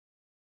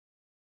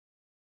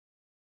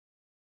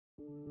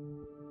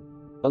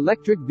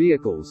Electric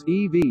vehicles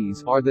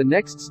 (EVs) are the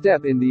next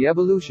step in the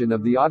evolution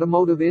of the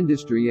automotive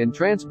industry and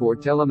transport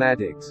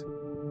telematics.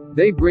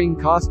 They bring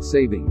cost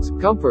savings,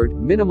 comfort,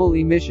 minimal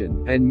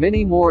emission, and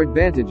many more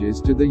advantages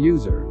to the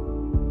user.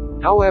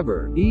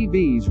 However,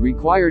 EVs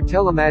require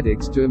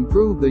telematics to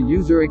improve the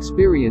user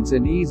experience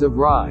and ease of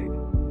ride.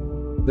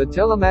 The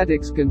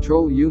Telematics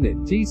Control Unit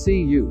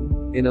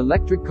 (TCU) in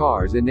electric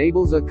cars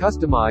enables a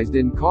customized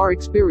in-car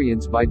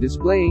experience by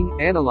displaying,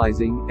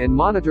 analyzing, and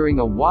monitoring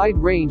a wide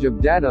range of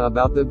data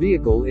about the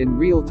vehicle in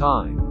real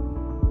time.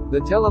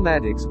 The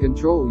Telematics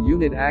Control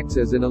Unit acts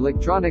as an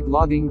electronic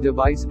logging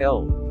device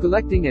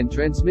collecting and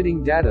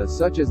transmitting data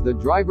such as the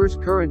driver's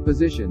current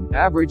position,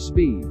 average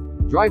speed,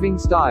 driving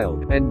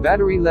style, and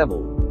battery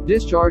level,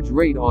 discharge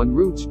rate on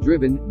routes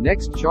driven,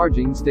 next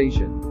charging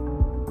station.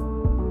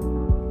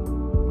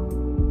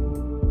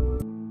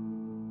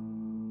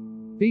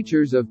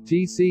 Features of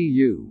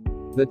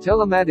TCU. The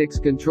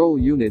Telematics Control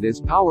Unit is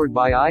powered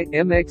by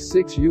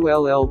i.MX6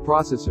 ULL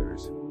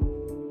processors.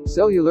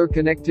 Cellular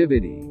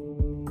connectivity.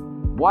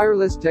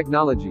 Wireless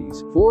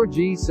technologies,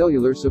 4G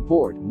cellular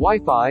support,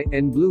 Wi-Fi,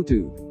 and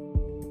Bluetooth.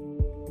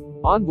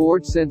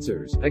 Onboard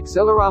sensors,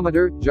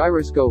 accelerometer,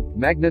 gyroscope,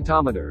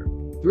 magnetometer.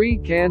 3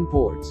 CAN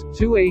ports,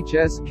 2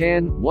 HS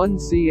CAN, 1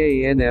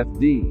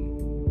 CAN-FD.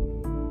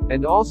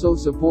 And also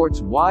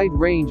supports wide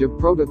range of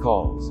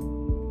protocols.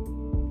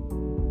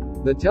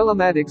 The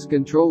Telematics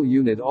Control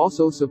Unit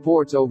also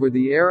supports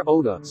over-the-air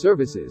 (OTA)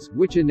 services,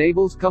 which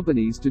enables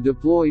companies to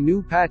deploy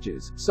new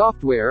patches,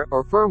 software,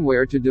 or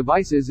firmware to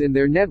devices in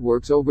their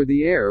networks over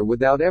the air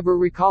without ever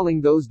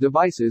recalling those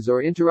devices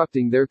or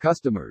interrupting their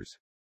customers.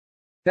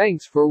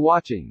 Thanks for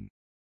watching.